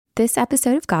This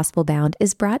episode of Gospel Bound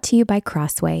is brought to you by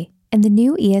Crossway and the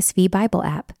new ESV Bible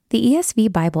app. The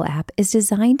ESV Bible app is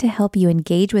designed to help you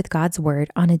engage with God's Word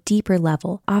on a deeper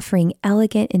level, offering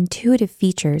elegant, intuitive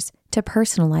features to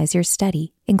personalize your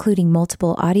study, including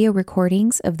multiple audio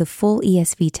recordings of the full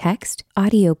ESV text,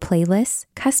 audio playlists,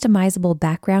 customizable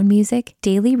background music,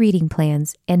 daily reading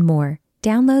plans, and more.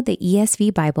 Download the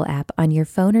ESV Bible app on your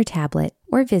phone or tablet,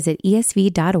 or visit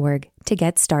esv.org to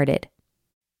get started.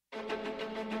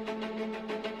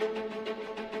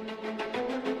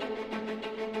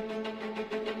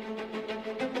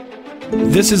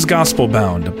 This is Gospel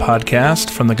Bound, a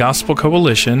podcast from the Gospel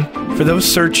Coalition for those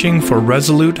searching for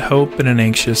resolute hope in an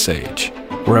anxious age.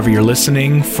 Wherever you're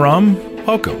listening from,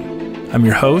 welcome. I'm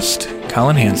your host,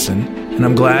 Colin Hanson, and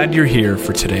I'm glad you're here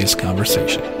for today's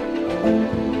conversation.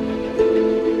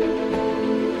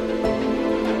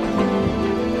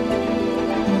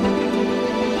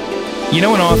 You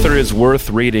know, an author is worth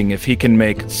reading if he can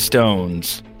make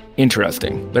stones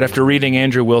interesting. But after reading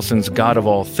Andrew Wilson's God of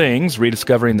All Things,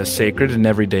 Rediscovering the Sacred and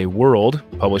Everyday World,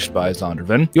 published by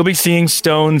Zondervan, you'll be seeing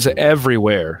stones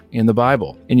everywhere in the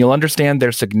Bible, and you'll understand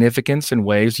their significance in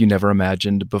ways you never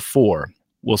imagined before.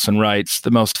 Wilson writes, "The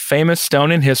most famous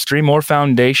stone in history, more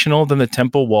foundational than the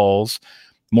temple walls,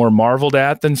 more marveled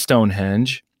at than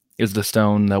Stonehenge, is the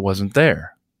stone that wasn't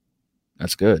there."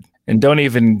 That's good. And don't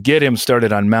even get him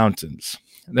started on mountains.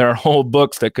 There are whole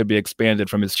books that could be expanded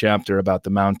from his chapter about the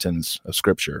mountains of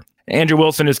Scripture. Andrew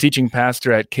Wilson is teaching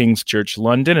pastor at King's Church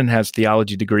London and has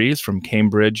theology degrees from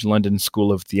Cambridge, London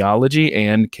School of Theology,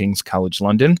 and King's College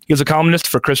London. He is a columnist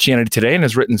for Christianity Today and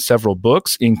has written several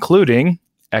books, including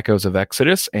Echoes of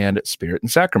Exodus and Spirit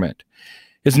and Sacrament.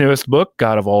 His newest book,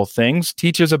 God of All Things,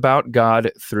 teaches about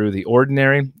God through the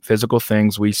ordinary, physical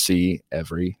things we see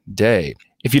every day.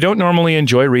 If you don't normally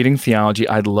enjoy reading theology,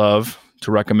 I'd love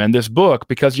to recommend this book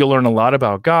because you'll learn a lot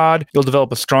about God, you'll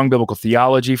develop a strong biblical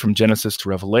theology from Genesis to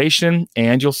Revelation,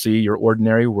 and you'll see your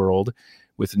ordinary world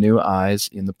with new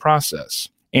eyes in the process.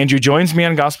 Andrew joins me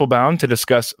on Gospel Bound to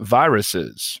discuss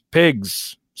viruses,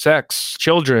 pigs, sex,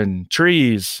 children,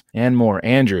 trees, and more.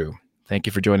 Andrew, thank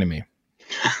you for joining me.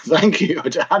 Thank you. I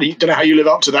don't know how you live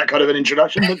up to that kind of an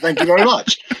introduction, but thank you very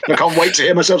much. I can't wait to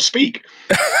hear myself speak.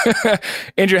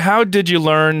 Andrew, how did you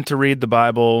learn to read the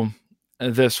Bible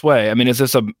this way? I mean, is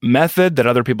this a method that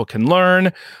other people can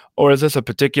learn, or is this a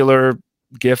particular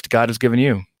gift God has given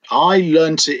you? I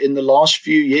learned it in the last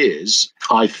few years,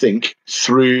 I think,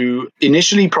 through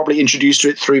initially probably introduced to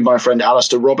it through my friend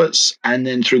Alistair Roberts and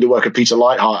then through the work of Peter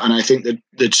Lightheart. And I think that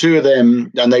the two of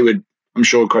them, and they would, I'm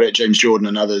sure, credit James Jordan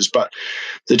and others, but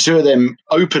the two of them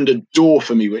opened a door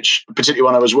for me, which particularly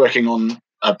when I was working on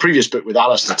a previous book with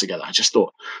Alistair together, I just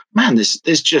thought, man,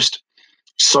 there's just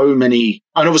so many.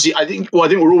 And obviously, I think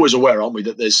we're always aware, aren't we,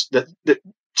 that there's that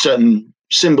certain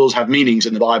symbols have meanings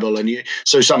in the Bible, and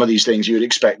so some of these things you would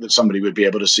expect that somebody would be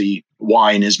able to see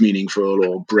wine as meaningful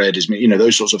or bread as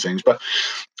those sorts of things. But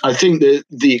I think that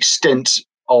the extent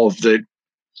of the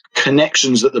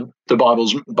connections that the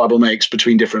Bible makes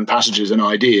between different passages and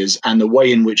ideas, and the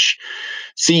way in which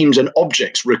themes and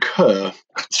objects recur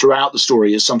throughout the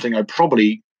story is something I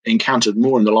probably encountered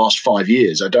more in the last 5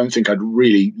 years. I don't think I'd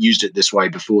really used it this way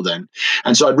before then.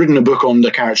 And so I'd written a book on the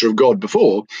character of God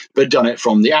before, but done it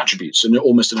from the attributes and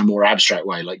almost in a more abstract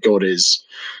way, like God is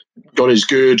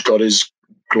good, God is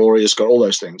glorious, God, all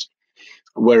those things.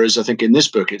 Whereas I think in this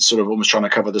book, it's sort of almost trying to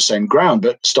cover the same ground,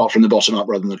 but start from the bottom up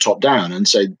rather than the top down and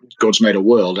say God's made a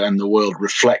world and the world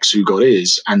reflects who God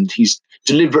is. And he's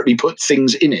deliberately put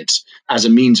things in it as a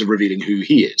means of revealing who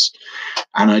he is.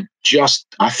 And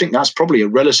I think that's probably a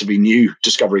relatively new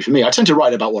discovery for me. I tend to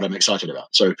write about what I'm excited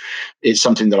about. So it's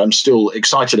something that I'm still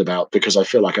excited about because I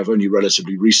feel like I've only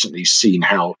relatively recently seen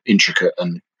how intricate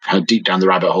and how deep down the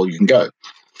rabbit hole you can go,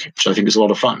 which I think is a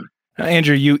lot of fun.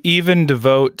 Andrew, you even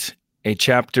devote a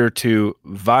chapter to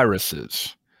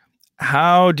viruses.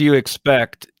 How do you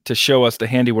expect to show us the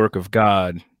handiwork of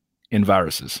God in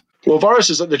viruses? Well,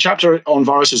 viruses, the chapter on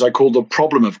viruses I call the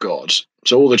problem of God.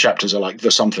 So all the chapters are like the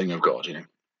something of God,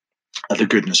 the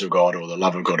goodness of God or the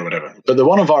love of God or whatever. But the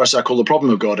one on virus I call the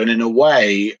problem of God. And in a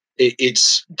way,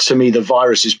 it's to me, the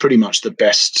virus is pretty much the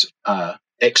best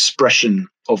expression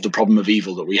of the problem of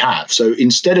evil that we have. So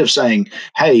instead of saying,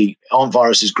 hey, aren't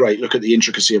viruses great? Look at the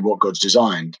intricacy of what God's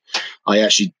designed.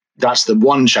 That's the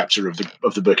one chapter of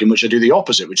the book in which I do the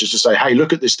opposite, which is to say, hey,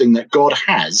 look at this thing that God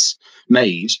has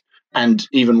made. And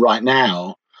even right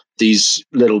now, these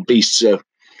little beasts are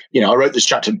I wrote this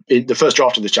chapter, the first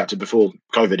draft of this chapter before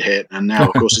COVID hit, and now,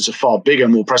 of course, it's a far bigger,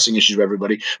 more pressing issue for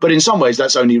everybody. But in some ways,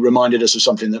 that's only reminded us of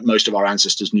something that most of our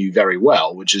ancestors knew very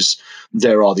well, which is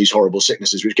there are these horrible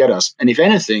sicknesses which get us. And if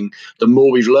anything, the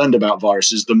more we've learned about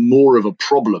viruses, the more of a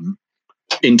problem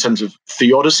in terms of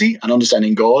theodicy and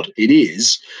understanding God it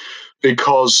is,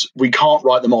 because we can't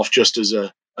write them off just as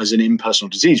an impersonal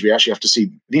disease. We actually have to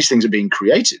see these things are being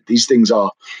created. These things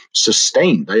are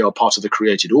sustained. They are part of the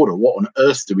created order. What on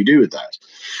earth do we do with that?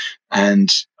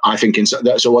 And I think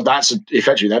that's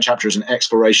effectively, that chapter is an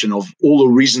exploration of all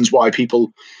the reasons why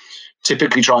people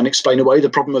typically try and explain away the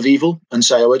problem of evil and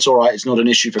say, oh, it's all right, it's not an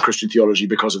issue for Christian theology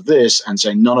because of this, and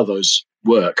say none of those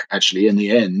work. Actually, in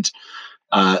the end,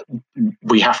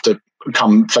 we have to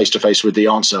come face to face with the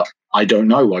answer. I don't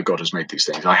know why God has made these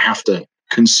things. I have to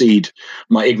concede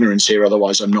my ignorance here.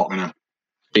 Otherwise, I'm not going to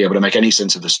be able to make any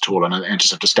sense of this at all. And I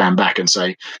just have to stand back and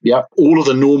say, yeah, all of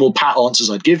the normal pat answers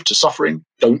I'd give to suffering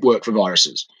don't work for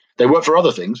viruses. They work for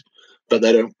other things, but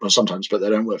they don't, well, sometimes, but they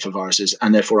don't work for viruses.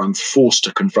 And therefore, I'm forced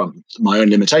to confront my own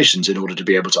limitations in order to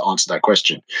be able to answer that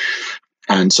question.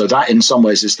 And so that, in some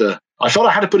ways, is I felt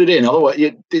I had to put it in.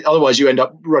 Otherwise, you end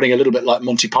up running a little bit like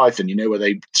Monty Python, where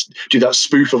they do that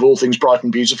spoof of all things bright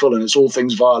and beautiful, and it's all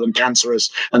things vile and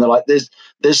cancerous. And they're like, there's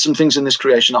some things in this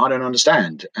creation I don't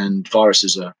understand. And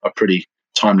viruses are a pretty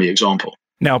timely example.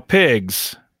 Now,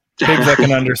 pigs I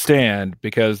can understand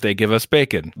because they give us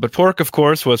bacon. But pork, of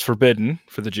course, was forbidden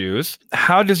for the Jews.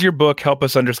 How does your book help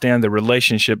us understand the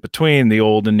relationship between the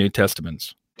Old and New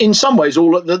Testaments? In some ways,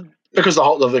 because the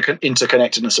whole of the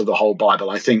interconnectedness of the whole Bible,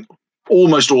 I think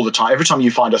almost all the time, every time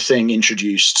you find a thing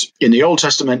introduced in the Old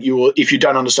Testament, if you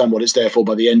don't understand what it's there for,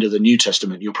 by the end of the New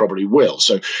Testament, you probably will.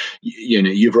 So,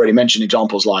 you've already mentioned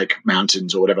examples like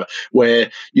mountains or whatever,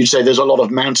 where you'd say there's a lot of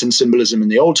mountain symbolism in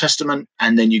the Old Testament,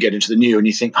 and then you get into the New and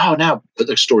you think, oh, now, but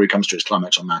the story comes to its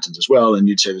climax on mountains as well. And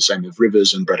you'd say the same of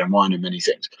rivers and bread and wine and many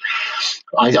things.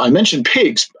 I mentioned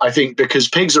pigs, I think, because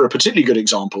pigs are a particularly good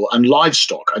example, and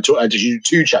livestock. I did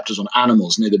 2 chapters on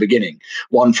animals near the beginning,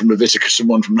 one from Leviticus and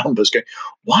one from Numbers.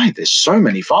 Why there's so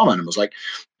many farm animals? Like,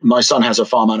 my son has a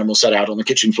farm animal set out on the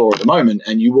kitchen floor at the moment,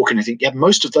 and you walk in and think, yeah,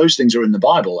 most of those things are in the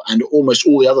Bible, and almost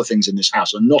all the other things in this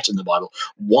house are not in the Bible.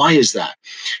 Why is that?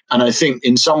 And I think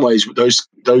in some ways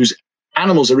those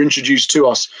animals are introduced to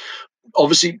us,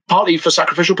 obviously partly for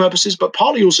sacrificial purposes, but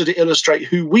partly also to illustrate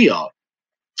who we are.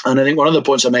 And I think one of the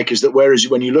points I make is that whereas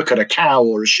when you look at a cow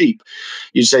or a sheep,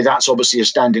 you say that's obviously a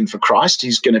stand-in for Christ.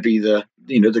 He's going to be the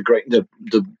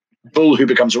bull who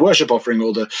becomes a worship offering,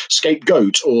 or the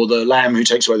scapegoat, or the lamb who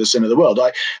takes away the sin of the world.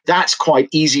 That's quite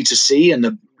easy to see, and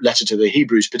the letter to the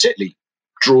Hebrews particularly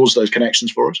draws those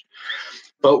connections for us.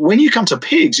 But when you come to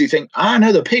pigs, you think,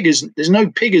 no, pig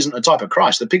isn't a type of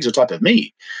Christ. The pig's a type of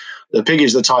me. The pig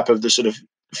is the type of the sort of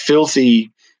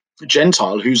filthy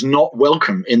Gentile who's not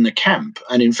welcome in the camp,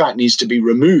 and in fact needs to be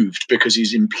removed because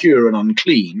he's impure and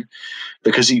unclean,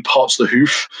 because he pots the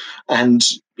hoof and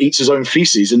eats his own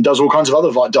feces and does all kinds of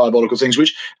other diabolical things,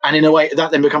 and in a way that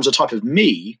then becomes a type of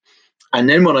me. And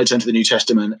then when I turn to the New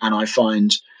Testament and I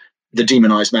find the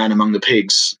demonized man among the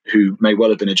pigs, who may well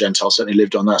have been a Gentile, certainly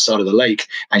lived on that side of the lake,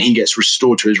 and he gets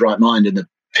restored to his right mind, and the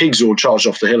pigs all charged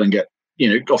off the hill and get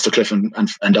off the cliff and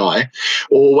die.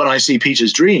 Or when I see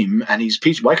Peter's dream, and he's,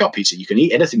 Peter, wake up, Peter, you can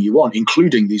eat anything you want,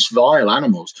 including these vile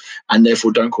animals, and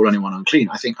therefore don't call anyone unclean.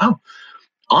 I think, oh,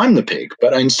 I'm the pig.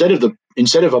 But instead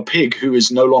of a pig who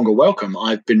is no longer welcome,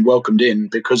 I've been welcomed in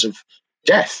because of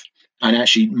death. And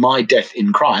actually my death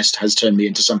in Christ has turned me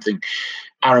into something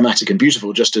aromatic and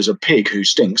beautiful, just as a pig who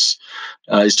stinks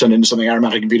is turned into something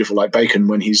aromatic and beautiful like bacon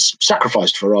when he's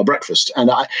sacrificed for our breakfast. And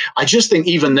I just think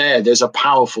even there's a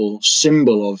powerful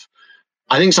symbol of,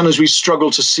 I think sometimes we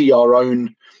struggle to see our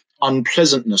own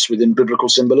unpleasantness within biblical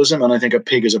symbolism, and I think a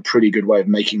pig is a pretty good way of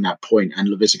making that point, and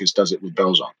Leviticus does it with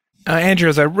bells on. Andrew,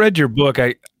 as I read your book,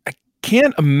 I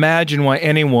can't imagine why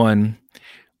anyone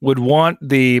would want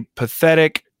the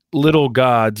pathetic little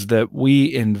gods that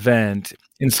we invent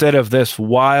instead of this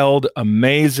wild,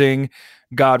 amazing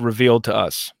God revealed to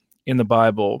us in the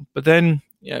Bible. But then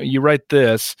you write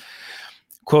this,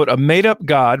 quote, "A made-up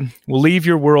God will leave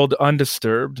your world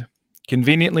undisturbed,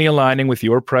 conveniently aligning with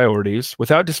your priorities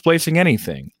without displacing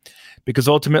anything, because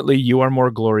ultimately you are more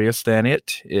glorious than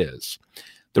it is.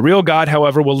 The real God,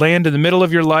 however, will land in the middle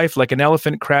of your life like an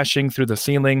elephant crashing through the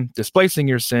ceiling, displacing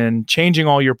your sin, changing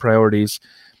all your priorities,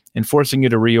 and forcing you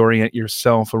to reorient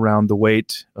yourself around the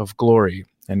weight of glory,"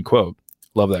 end quote.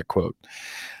 Love that quote.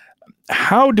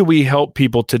 How do we help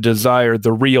people to desire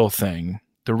the real thing,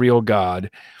 the real God,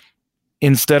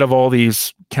 instead of all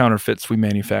these counterfeits we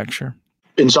manufacture?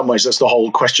 in some ways, that's the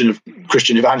whole question of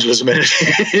Christian evangelism in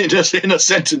a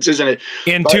sentence, isn't it?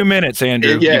 In 2 minutes,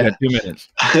 Andrew. Yeah. You got 2 minutes.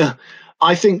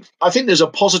 I think there's a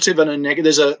positive and a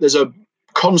negative. There's a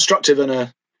constructive and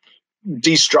a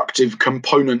destructive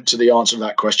component to the answer to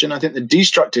that question. I think the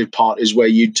destructive part is where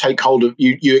you take hold of,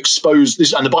 you expose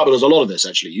this, and the Bible does a lot of this,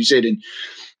 actually. You see it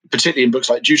particularly in books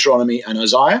like Deuteronomy and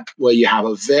Isaiah, where you have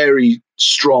a very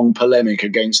strong polemic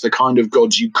against the kind of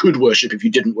gods you could worship if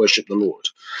you didn't worship the Lord.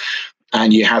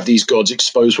 And you have these gods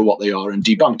exposed for what they are and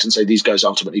debunked and say these guys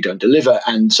ultimately don't deliver.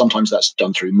 And sometimes that's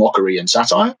done through mockery and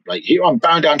satire. Like, here I'm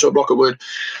bound down to a block of wood.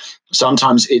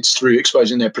 Sometimes it's through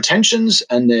exposing their pretensions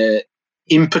and their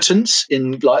impotence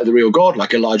in light of the real God,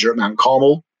 like Elijah at Mount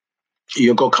Carmel.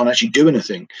 Your God can't actually do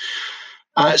anything.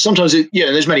 Sometimes,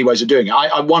 there's many ways of doing it.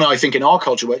 I think in our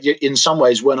culture, where in some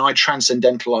ways, when I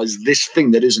transcendentalize this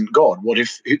thing that isn't God, what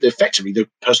if effectively the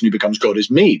person who becomes God is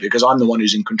me, because I'm the one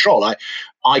who's in control?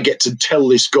 I get to tell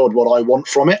this God what I want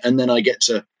from it, and then I get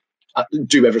to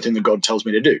do everything that God tells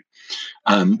me to do,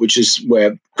 which is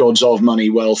where gods of money,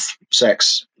 wealth,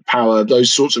 sex, power,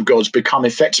 those sorts of gods become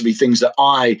effectively things that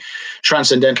I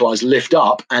transcendentalize, lift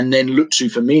up, and then look to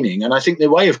for meaning. And I think the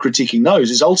way of critiquing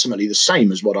those is ultimately the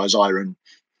same as what Isaiah and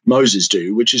Moses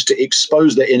do, which is to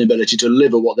expose their inability to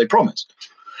live what they promised.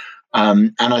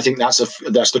 And I think that's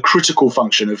the critical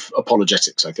function of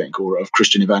apologetics, I think, or of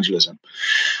Christian evangelism.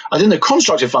 I think the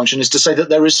constructive function is to say that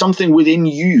there is something within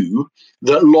you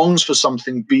that longs for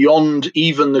something beyond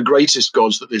even the greatest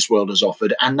gods that this world has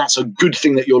offered. And that's a good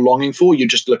thing that you're longing for. You're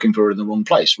just looking for it in the wrong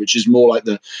place, which is more like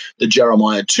the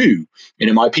Jeremiah 2.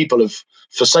 My people have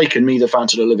forsaken me, the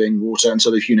fountain of living water, and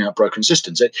so they've hewn out broken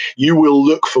cisterns. You will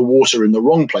look for water in the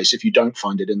wrong place if you don't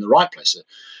find it in the right place. A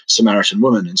Samaritan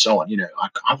woman and so on.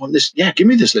 I want this. Yeah, give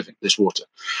me this water.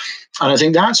 And I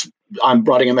think I'm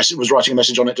writing a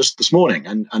message on it just this morning,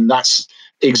 and that's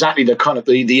exactly the kind of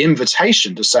the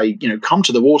invitation to say, come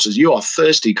to the waters. You are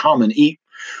thirsty. Come and eat,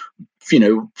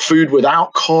 food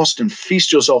without cost, and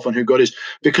feast yourself on who God is,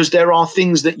 because there are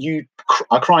things that you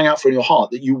are crying out for in your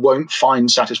heart that you won't find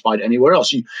satisfied anywhere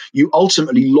else. You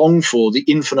ultimately long for the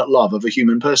infinite love of a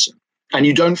human person, and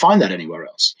you don't find that anywhere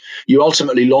else. You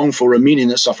ultimately long for a meaning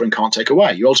that suffering can't take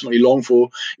away. You ultimately long for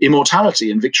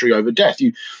immortality and victory over death.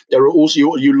 You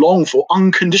long for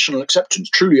unconditional acceptance,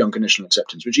 truly unconditional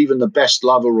acceptance, which even the best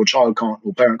lover or child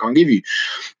or parent can't give you.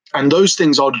 And those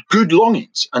things are good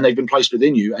longings, and they've been placed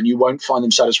within you, and you won't find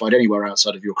them satisfied anywhere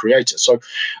outside of your Creator. So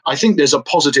I think there's a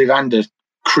positive and a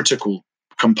critical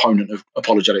component of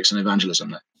apologetics and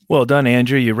evangelism there. Well done,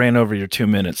 Andrew. You ran over your 2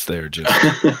 minutes there, just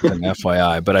an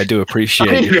FYI, but I do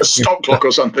appreciate it. A stop clock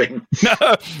or something.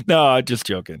 No, I'm just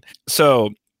joking.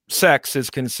 So sex is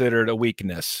considered a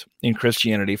weakness in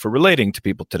Christianity for relating to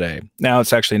people today. Now,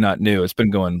 it's actually not new. It's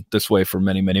been going this way for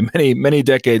many, many, many, many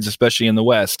decades, especially in the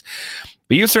West.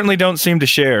 But you certainly don't seem to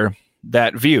share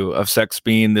that view of sex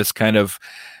being this kind of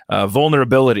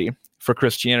vulnerability for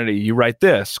Christianity. You write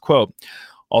this, quote,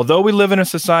 "Although we live in a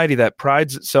society that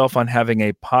prides itself on having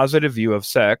a positive view of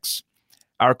sex,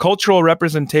 our cultural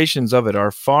representations of it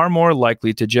are far more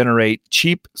likely to generate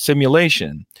cheap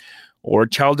simulation or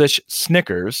childish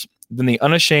snickers than the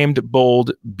unashamed,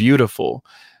 bold, beautiful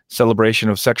celebration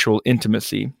of sexual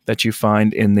intimacy that you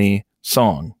find in the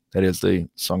song." That is the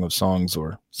Song of Songs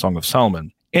or Song of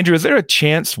Solomon. Andrew, is there a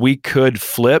chance we could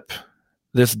flip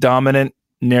this dominant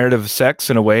narrative of sex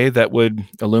in a way that would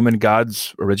illumine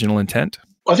God's original intent?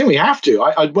 I think we have to.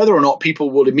 Whether or not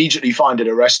people will immediately find it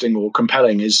arresting or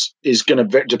compelling is going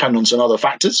to depend on some other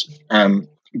factors.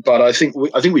 But I think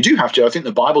we do have to. I think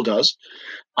the Bible does.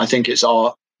 I think it's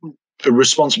our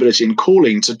responsibility and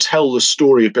calling to tell the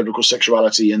story of biblical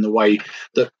sexuality in the way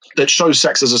that shows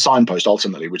sex as a signpost,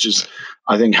 ultimately, which is,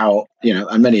 I think, how,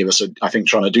 and many of us are, I think,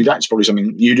 trying to do that. It's probably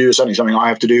something you do, certainly something I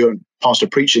have to do. And pastor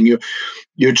preaching,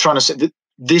 you're trying to say that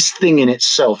this thing in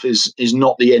itself is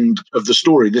not the end of the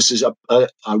story. This is a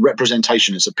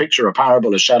representation. It's a picture, a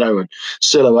parable, a shadow, a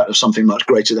silhouette of something much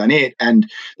greater than it. And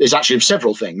there's actually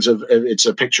several things. It's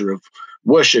a picture of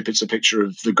worship. It's a picture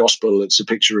of the gospel. It's a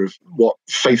picture of what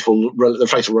the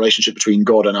faithful relationship between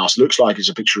God and us looks like. It's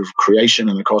a picture of creation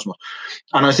and the cosmos.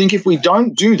 And I think if we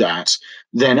don't do that,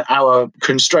 then our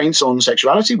constraints on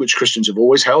sexuality, which Christians have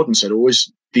always held and said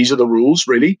always, these are the rules,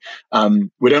 really.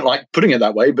 We don't like putting it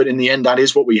that way, but in the end, that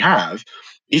is what we have.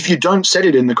 If you don't set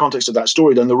it in the context of that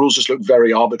story, then the rules just look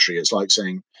very arbitrary. It's like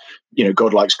saying,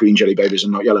 God likes green jelly babies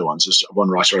and not yellow ones, as one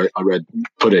writer I read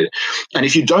put it. And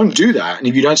if you don't do that, and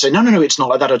if you don't say, no, it's not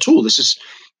like that at all, this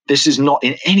is not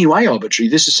in any way arbitrary.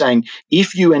 This is saying,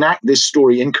 if you enact this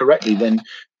story incorrectly, then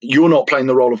you're not playing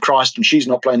the role of Christ and she's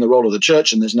not playing the role of the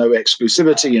church, and there's no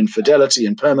exclusivity and fidelity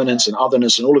and permanence and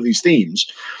otherness and all of these themes,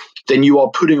 then you are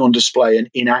putting on display an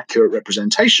inaccurate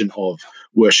representation of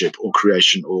worship or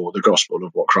creation or the gospel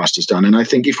of what Christ has done. And I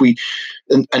think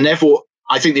and therefore,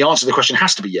 I think the answer to the question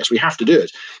has to be yes, we have to do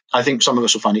it. I think some of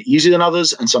us will find it easier than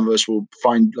others, and some of us will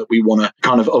find that we want to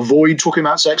kind of avoid talking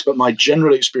about sex. But my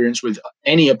general experience with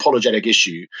any apologetic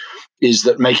issue is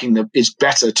that it's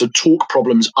better to talk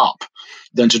problems up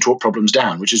than to talk problems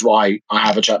down, which is why I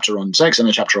have a chapter on sex and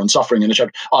a chapter on suffering and a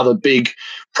chapter other big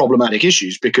problematic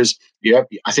issues, because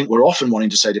I think we're often wanting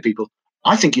to say to people,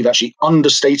 I think you've actually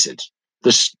understated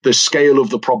the scale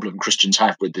of the problem Christians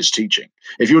have with this teaching.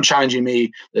 If you're challenging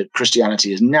me that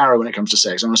Christianity is narrow when it comes to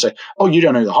sex, I'm going to say, oh, you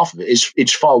don't know the half of it.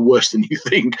 It's far worse than you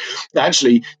think.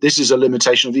 Actually, this is a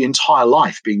limitation of the entire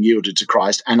life being yielded to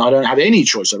Christ, and I don't have any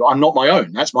choice over it. I'm not my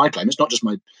own. That's my claim. It's not just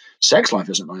my sex life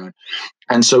isn't my own.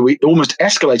 And so we almost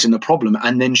escalate in the problem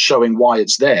and then showing why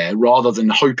it's there rather than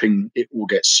hoping it will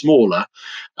get smaller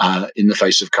in the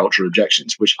face of cultural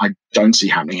objections, which I don't see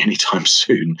happening anytime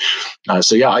soon. I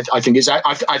think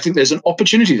there's an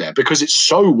opportunity there because it's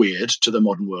so weird to the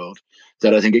modern world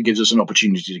that I think it gives us an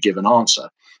opportunity to give an answer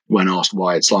when asked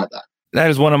why it's like that.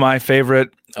 That is one of my favorite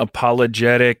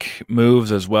apologetic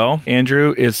moves as well,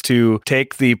 Andrew, is to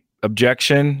take the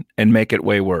objection and make it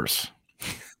way worse.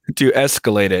 To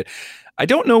escalate it. I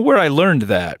don't know where I learned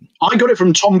that. I got it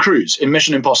from Tom Cruise in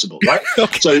Mission Impossible, right?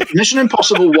 Okay. So Mission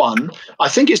Impossible 1, I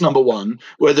think it's number 1,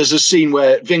 where there's a scene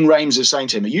where Ving Rhames is saying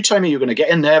to him, are you telling me you're going to get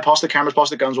in there, past the cameras,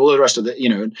 past the guns, all the rest of it,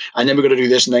 and then we're going to do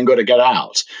this and then got to get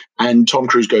out. And Tom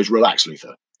Cruise goes, relax,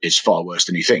 Luther. It's far worse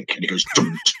than you think. And he goes,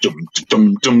 dum, dum,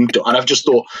 dum, dum, dum. And I've just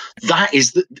thought,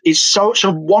 it's such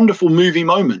a wonderful movie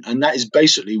moment. And that is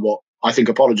basically what I think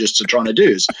apologists are trying to do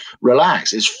is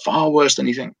relax. It's far worse than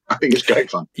you think. I think it's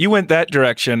great fun. You went that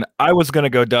direction. I was going to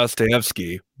go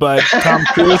Dostoevsky, but Tom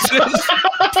Cruise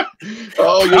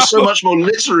Oh, you're so much more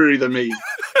literary than me.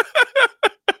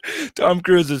 Tom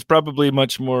Cruise is probably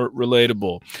much more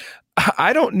relatable.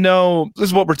 I don't know. This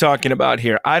is what we're talking about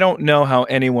here. I don't know how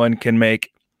anyone can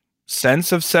make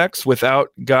sense of sex without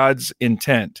God's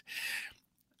intent.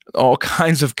 All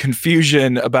kinds of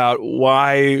confusion about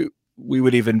why we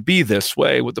would even be this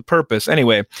way with the purpose.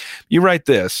 Anyway, you write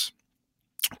this,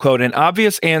 quote, an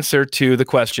obvious answer to the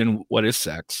question, what is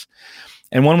sex?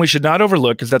 And one we should not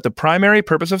overlook is that the primary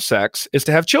purpose of sex is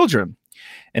to have children.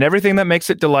 And everything that makes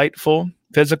it delightful,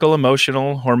 physical,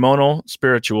 emotional, hormonal,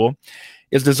 spiritual,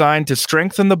 is designed to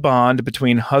strengthen the bond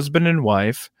between husband and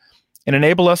wife and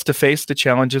enable us to face the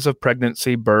challenges of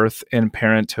pregnancy, birth, and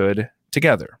parenthood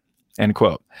together, end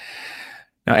quote.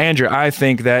 Now, Andrew, I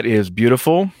think that is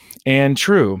beautiful and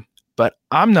true, but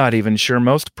I'm not even sure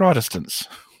most Protestants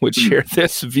would share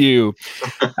this view.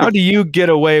 How do you get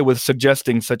away with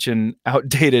suggesting such an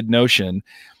outdated notion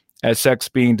as sex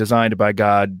being designed by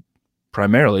God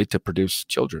primarily to produce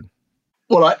children?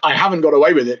 Well, I haven't got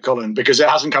away with it, Colin, because it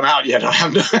hasn't come out yet. I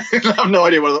have no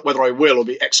idea whether I will or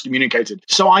be excommunicated.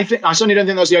 So I certainly don't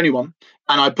think that's the only one.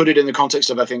 And I put it in the context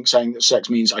of, I think, saying that sex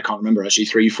means, I can't remember, actually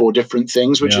 3-4 different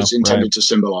things, which is intended to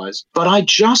symbolize. But I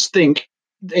just think,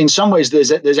 in some ways,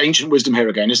 there's ancient wisdom here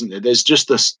again, isn't there? There's just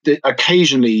this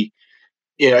occasionally,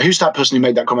 who's that person who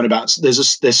made that comment about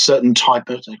there's certain type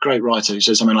of, a great writer who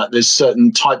says something like, there's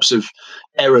certain types of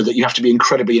error that you have to be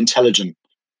incredibly intelligent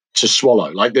to swallow.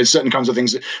 Like there's certain kinds of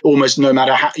things that almost no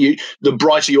matter how the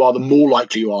brighter you are, the more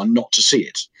likely you are not to see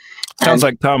it. Sounds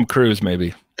like Tom Cruise,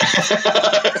 maybe.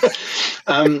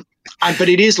 But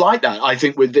it is like that, I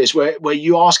think, with this, where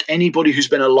you ask anybody who's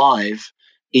been alive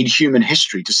in human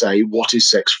history to say, what is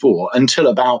sex for? Until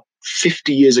about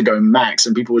 50 years ago max,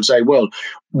 and people would say, well,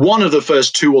 one of the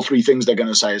first 2 or 3 things they're going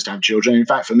to say is to have children. In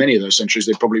fact, for many of those centuries,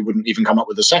 they probably wouldn't even come up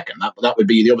with a second. That would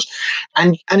be the obvious.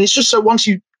 And it's just so once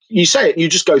you say it, you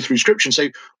just go through scripture and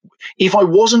say, if I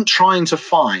wasn't trying to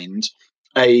find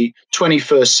a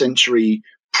 21st century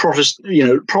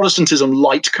Protestantism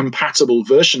light compatible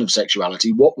version of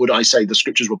sexuality, what would I say the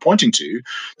scriptures were pointing to?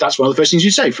 That's one of the first things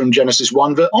you'd say from Genesis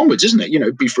 1 onwards, isn't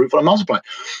it? Be fruitful and multiply.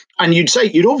 And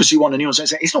you'd obviously want a nuance and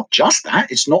say, it's not just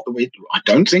that. It's not the way. I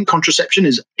don't think contraception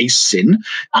is a sin.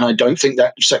 And I don't think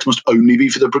that sex must only be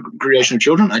for the creation of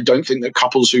children. I don't think that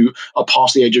couples who are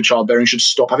past the age of childbearing should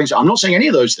stop having sex. I'm not saying any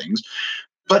of those things.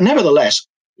 But nevertheless,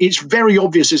 it's very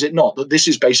obvious, is it not, that this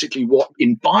is basically what,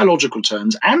 in biological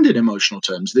terms and in emotional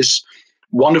terms, this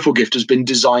wonderful gift has been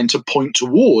designed to point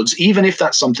towards, even if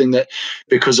that's something that,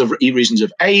 because of reasons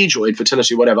of age or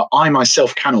infertility or whatever, I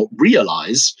myself cannot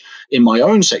realize in my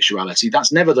own sexuality.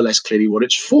 That's nevertheless clearly what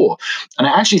it's for. And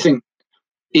I actually think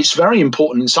it's very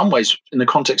important in some ways in the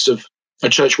context of a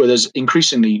church where there's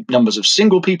increasingly numbers of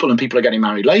single people and people are getting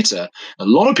married later, a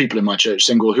lot of people in my church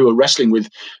single who are wrestling with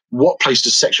what place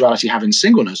does sexuality have in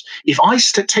singleness. If I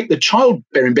take the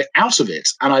childbearing bit out of it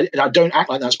and I don't act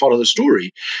like that's part of the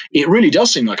story, it really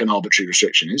does seem like an arbitrary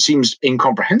restriction. It seems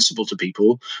incomprehensible to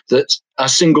people that a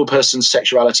single person's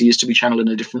sexuality is to be channeled in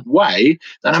a different way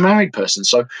than a married person.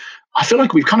 So I feel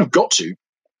like we've kind of got to,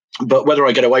 but whether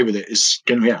I get away with it is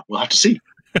going to, we'll have to see.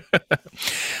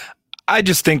 I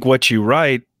just think what you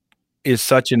write is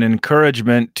such an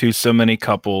encouragement to so many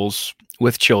couples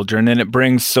with children, and it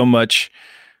brings so much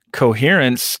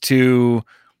coherence to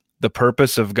the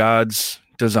purpose of God's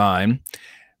design.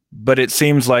 But it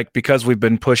seems like because we've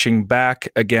been pushing back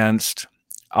against,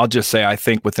 I'll just say, I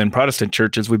think within Protestant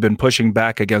churches, we've been pushing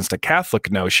back against a Catholic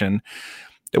notion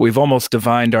that we've almost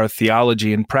divined our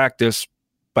theology and practice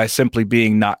by simply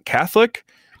being not Catholic.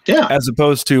 Yeah. As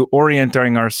opposed to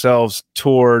orienting ourselves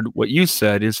toward what you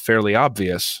said is fairly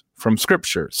obvious from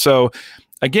Scripture. So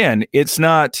again, it's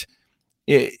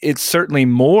certainly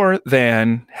more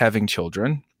than having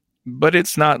children, but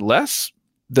it's not less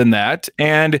than that.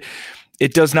 And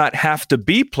it does not have to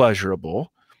be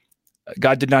pleasurable.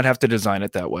 God did not have to design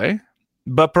it that way.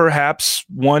 But perhaps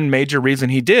one major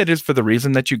reason he did is for the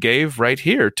reason that you gave right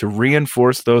here, to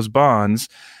reinforce those bonds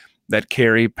that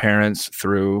carry parents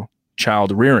through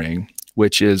child rearing,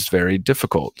 which is very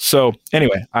difficult. So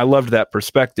anyway, I loved that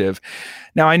perspective.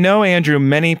 Now, I know, Andrew,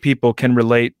 many people can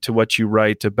relate to what you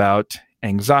write about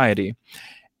anxiety.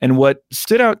 And what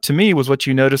stood out to me was what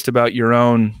you noticed about your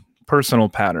own personal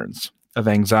patterns of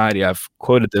anxiety. I've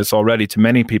quoted this already to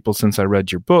many people since I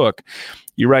read your book.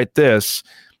 You write this,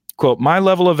 quote, "My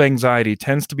level of anxiety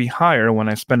tends to be higher when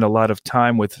I spend a lot of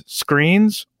time with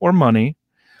screens or money,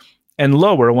 and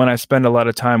lower when I spend a lot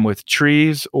of time with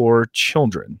trees or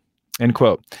children," end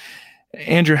quote.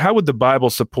 Andrew, how would the Bible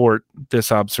support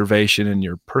this observation in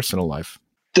your personal life?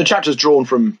 The chapter's drawn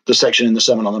from the section in the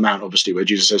Sermon on the Mount, obviously, where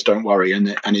Jesus says, "Don't worry,"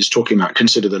 and is talking about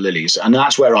consider the lilies. And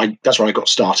that's where I got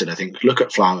started, I think. Look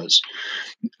at flowers.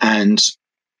 And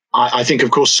I think,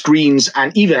 of course, screens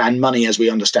and money as we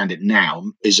understand it now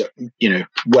is,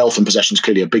 wealth and possessions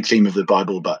clearly a big theme of the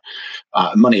Bible, but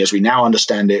money as we now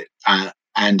understand it,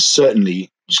 and certainly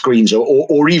screens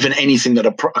or even anything that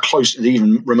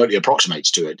even remotely approximates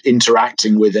to it,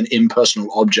 interacting with an impersonal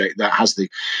object that has the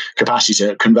capacity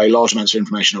to convey large amounts of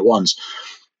information at once.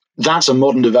 That's a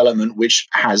modern development which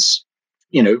has,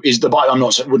 is the Bible.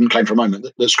 Wouldn't claim for a moment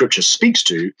that Scripture speaks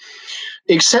to,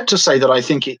 except to say that I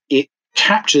think it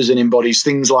captures and embodies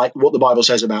things like what the Bible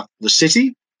says about the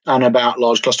city and about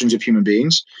large clusterings of human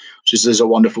beings, which is there's a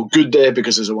wonderful good there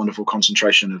because there's a wonderful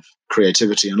concentration of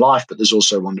creativity and life, but there's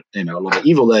also a lot of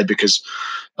evil there because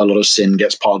a lot of sin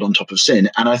gets piled on top of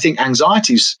sin. And I think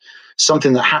anxiety is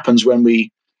something that happens when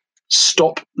we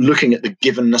stop looking at the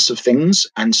givenness of things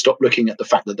and stop looking at the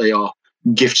fact that they are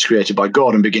gifts created by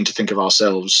God and begin to think of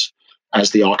ourselves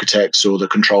as the architects or the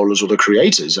controllers or the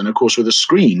creators. And of course, with a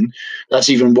screen, that's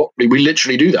even what we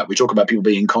literally do that. We talk about people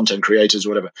being content creators or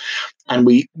whatever. And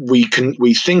we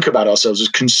think about ourselves as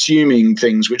consuming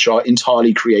things which are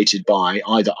entirely created by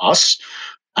either us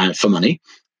for money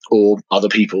or other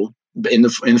people in the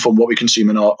form of what we consume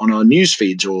on our news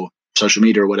feeds or social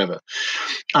media or whatever.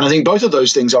 And I think both of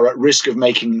those things are at risk of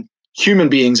making human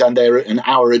beings and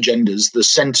our agendas the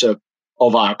center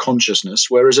of our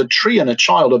consciousness, whereas a tree and a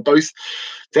child are both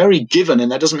very given,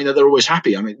 and that doesn't mean that they're always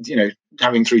happy. I mean,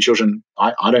 having 3 children,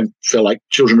 I don't feel like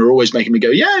children are always making me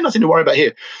go, yeah, nothing to worry about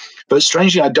here. But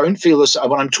strangely, I don't feel this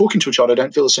when I'm talking to a child. I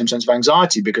don't feel the same sense of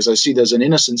anxiety because I see there's an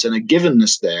innocence and a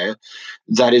givenness there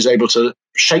that is able to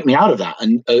shake me out of that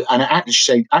and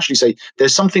actually say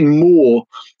there's something more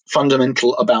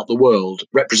fundamental about the world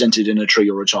represented in a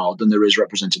tree or a child than there is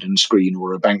represented in a screen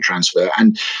or a bank transfer.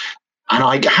 And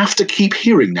I have to keep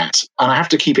hearing that, and I have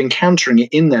to keep encountering it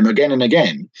in them again and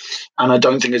again. And I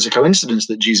don't think it's a coincidence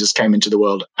that Jesus came into the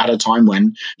world at a time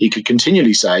when he could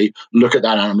continually say, look at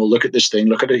that animal, look at this thing,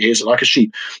 look at it, here's like a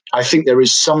sheep. I think there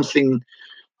is something.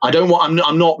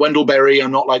 I'm not Wendell Berry. I'm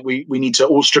not like we need to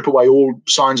all strip away all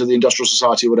signs of the industrial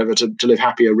society or whatever to live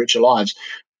happier, richer lives.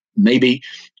 Maybe.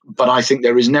 But I think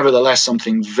there is nevertheless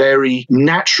something very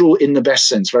natural in the best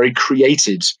sense, very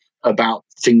created about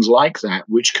things like that,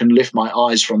 which can lift my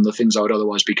eyes from the things I would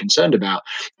otherwise be concerned about.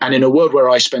 And in a world where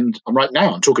I'm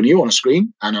talking to you on a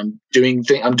screen, and I'm doing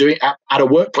at a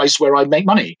workplace where I make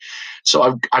money.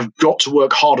 So I've got to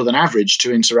work harder than average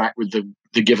to interact with the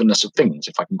givenness of things,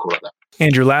 if I can call it that.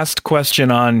 Andrew, last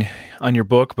question on your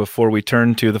book before we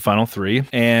turn to the final 3.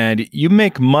 And you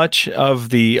make much of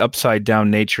the upside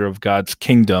down nature of God's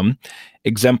kingdom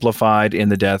exemplified in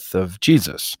the death of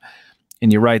Jesus.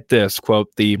 And you write this,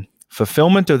 quote, "The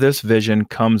Fulfillment of this vision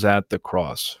comes at the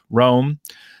cross. Rome,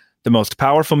 the most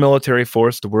powerful military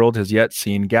force the world has yet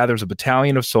seen, gathers a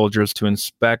battalion of soldiers to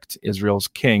inspect Israel's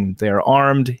king. They are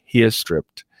armed, he is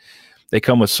stripped. They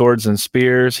come with swords and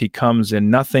spears. He comes in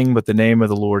nothing but the name of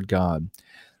the Lord God.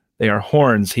 They are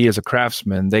horns. He is a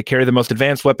craftsman. They carry the most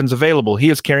advanced weapons available. He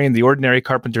is carrying the ordinary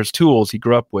carpenter's tools he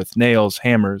grew up with, nails,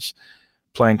 hammers,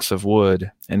 planks of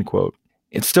wood, end quote.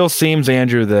 It still seems,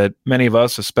 Andrew, that many of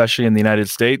us, especially in the United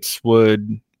States,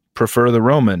 would prefer the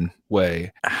Roman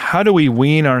way. How do we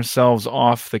wean ourselves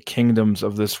off the kingdoms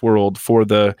of this world for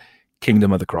the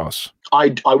kingdom of the cross?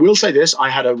 I will say this. I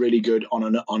had a really good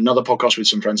on another podcast with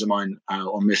some friends of mine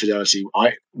on Mere Fidelity,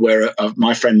 where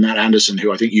my friend Matt Anderson,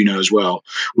 who I think you know as well,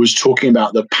 was talking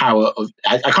about the power of,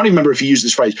 I can't even remember if he used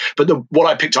this phrase, but what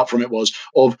I picked up from it was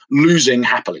of losing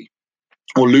happily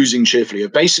or losing cheerfully,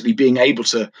 of basically being able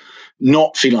to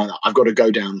not feel like that I've got to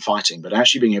go down fighting, but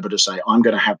actually being able to say, I'm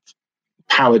going to have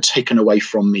power taken away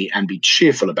from me and be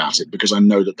cheerful about it because I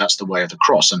know that that's the way of the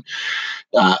cross. And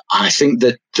I think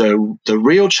that the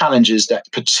real challenge is that,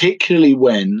 particularly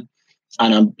when,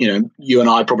 and you and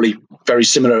I are probably very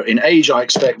similar in age, I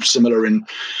expect similar in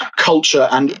culture,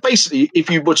 and basically if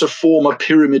you were to form a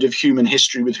pyramid of human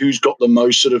history with who's got the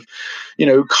most sort of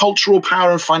cultural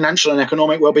power and financial and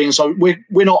economic well-being, so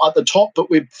we're not at the top, but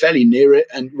we're fairly near it,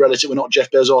 and relative, we're not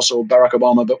Jeff Bezos or Barack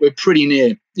Obama, but we're pretty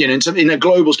near in a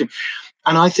global scheme.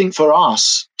 And I think for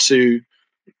us to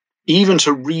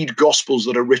read gospels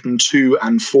that are written to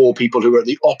and for people who are at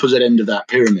the opposite end of that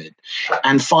pyramid,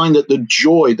 and find that the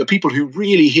joy, the people who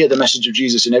really hear the message of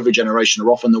Jesus in every generation are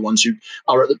often the ones who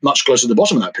are much closer to the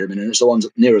bottom of that pyramid, and it's the ones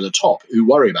nearer the top who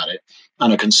worry about it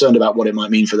and are concerned about what it might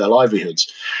mean for their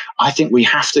livelihoods. I think we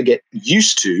have to get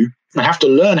used to and have to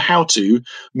learn how to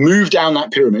move down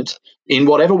that pyramid in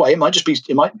whatever way. It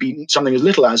might be something as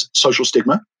little as social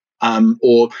stigma,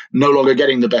 or no longer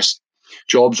getting the best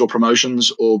jobs or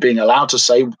promotions, or being allowed to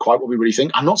say quite what we really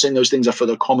think. I'm not saying those things are for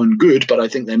the common good, but I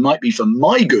think they might be for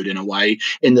my good in a way,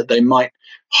 in that they might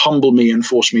humble me and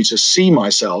force me to see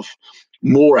myself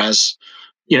more as,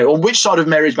 on which side of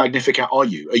Mary's Magnificat are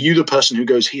you? Are you the person who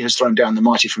goes, he has thrown down the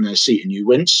mighty from their seat, and you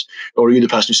wince? Or are you the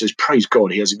person who says, praise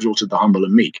God, he has exalted the humble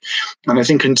and meek? And I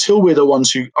think until we're the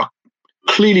ones who are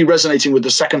clearly resonating with the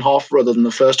second half rather than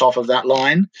the first half of that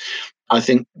line, I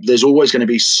think there's always going to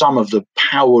be some of the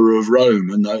power of Rome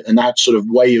and that sort of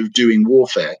way of doing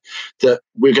warfare that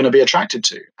we're going to be attracted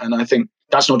to. And I think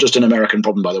that's not just an American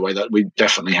problem, by the way, that we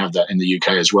definitely have that in the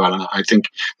UK as well. And I think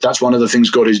that's one of the things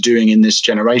God is doing in this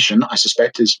generation, I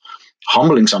suspect, is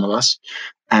humbling some of us.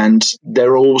 And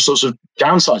there are all sorts of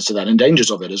downsides to that and dangers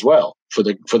of it as well for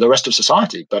the rest of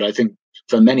society. But I think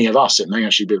for many of us, it may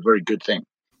actually be a very good thing.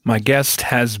 My guest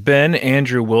has been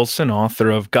Andrew Wilson,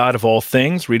 author of God of All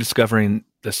Things, Rediscovering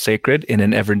the Sacred in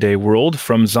an Everyday World,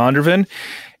 from Zondervan.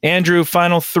 Andrew,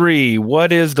 final three.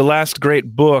 What is the last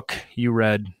great book you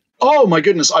read? Oh, my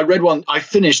goodness. I read one. I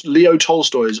finished Leo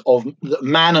Tolstoy's of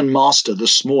Man and Master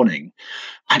this morning.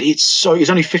 And it's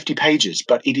only 50 pages,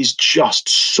 but it is just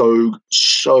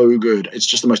so good. It's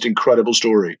just the most incredible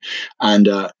story. And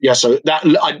so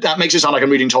that makes it sound like I'm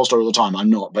reading Tolstoy all the time. I'm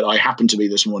not, but I happened to be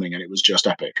this morning, and it was just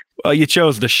epic. Well, you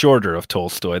chose the shorter of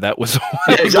Tolstoy. That was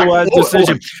a wise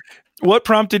decision. What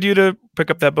prompted you to pick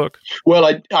up that book?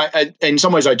 Well, I in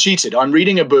some ways I cheated. I'm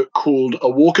reading a book called A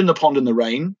Walk in the Pond in the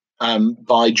Rain,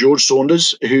 by George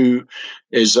Saunders, who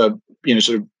is a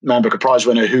sort of Man Booker Prize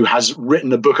winner, who has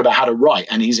written a book about how to write,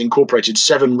 and he's incorporated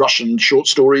 7 Russian short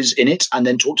stories in it, and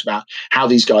then talked about how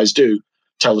these guys do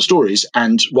tell the stories.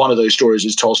 And one of those stories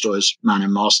is Tolstoy's Man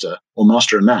and Master, or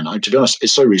Master and Man. To be honest,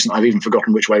 it's so recent I've even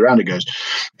forgotten which way around it goes,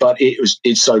 but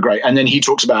it's so great. And then he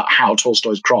talks about how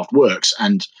Tolstoy's craft works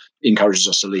and encourages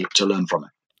us to learn from it.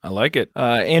 I like it.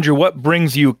 Andrew, what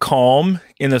brings you calm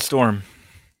in the storm?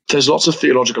 There's lots of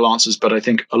theological answers, but I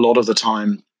think a lot of the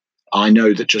time I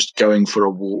know that just going for a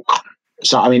walk.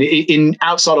 So, I mean, in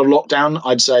outside of lockdown,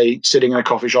 I'd say sitting in a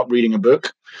coffee shop reading a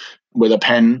book with a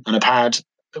pen and a pad.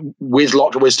 We're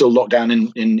still locked down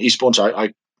in Eastbourne, so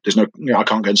I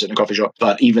can't go and sit in a coffee shop.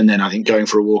 But even then, I think going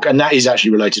for a walk, and that is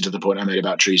actually related to the point I made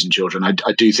about trees and children.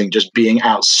 I do think just being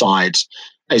outside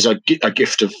is a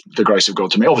gift of the grace of God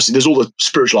to me. Obviously, there's all the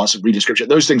spiritual answers of reading scripture.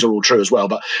 Those things are all true as well,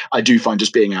 but I do find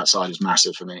just being outside is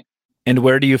massive for me. And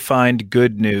where do you find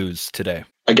good news today?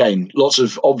 Again, lots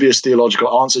of obvious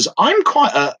theological answers. I'm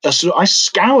quite I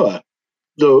scour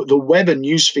the web and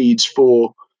news feeds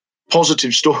for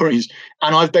positive stories,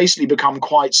 and I've basically become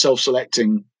quite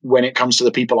self-selecting when it comes to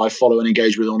the people I follow and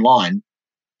engage with online.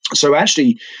 So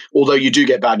actually, although you do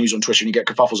get bad news on Twitter and you get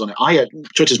kerfuffles on it,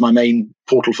 Twitter's my main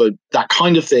portal for that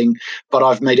kind of thing, but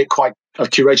I've made it quite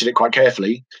curated it quite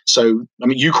carefully. So, I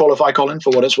mean, you qualify, Colin,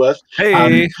 for what it's worth.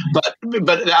 Hey,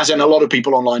 but as in a lot of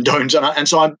people online don't, and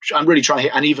so I'm really trying to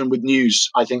hit. And even with news,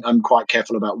 I think I'm quite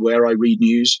careful about where I read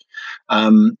news.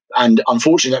 And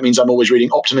unfortunately, that means I'm always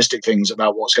reading optimistic things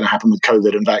about what's going to happen with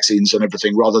COVID and vaccines and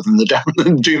everything, rather than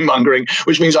the doom mongering,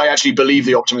 which means I actually believe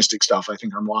the optimistic stuff. I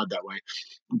think I'm wired that way.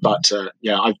 But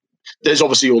there's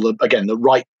obviously all the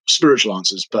right spiritual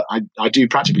answers, but I do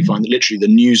practically find that literally the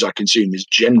news I consume is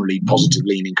generally positive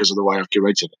leaning because of the way I've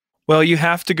curated it. Well, you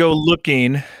have to go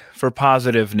looking for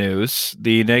positive news.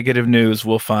 The negative news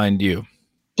will find you.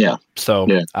 Yeah. So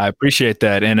I appreciate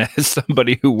that. And as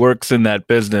somebody who works in that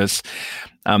business,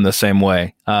 I'm the same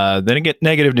way. Then again,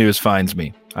 negative news finds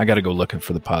me. I got to go looking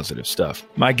for the positive stuff.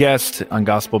 My guest on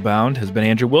Gospel Bound has been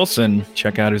Andrew Wilson.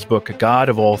 Check out his book, God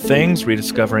of All Things,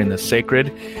 Rediscovering the Sacred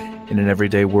in an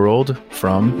Everyday World,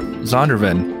 from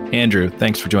Zondervan. Andrew,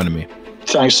 thanks for joining me.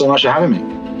 Thanks so much for having me.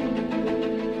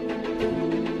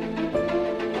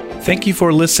 Thank you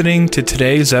for listening to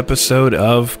today's episode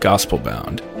of Gospel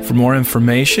Bound. For more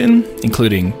information,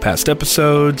 including past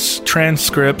episodes,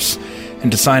 transcripts, and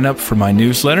to sign up for my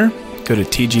newsletter, go to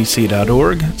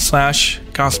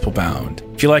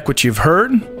tgc.org/gospelbound. If you like what you've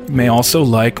heard, you may also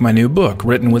like my new book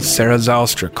written with Sarah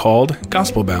Zylstra called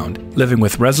Gospel Bound, Living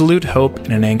with Resolute Hope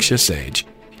in an Anxious Age.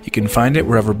 You can find it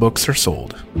wherever books are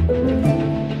sold.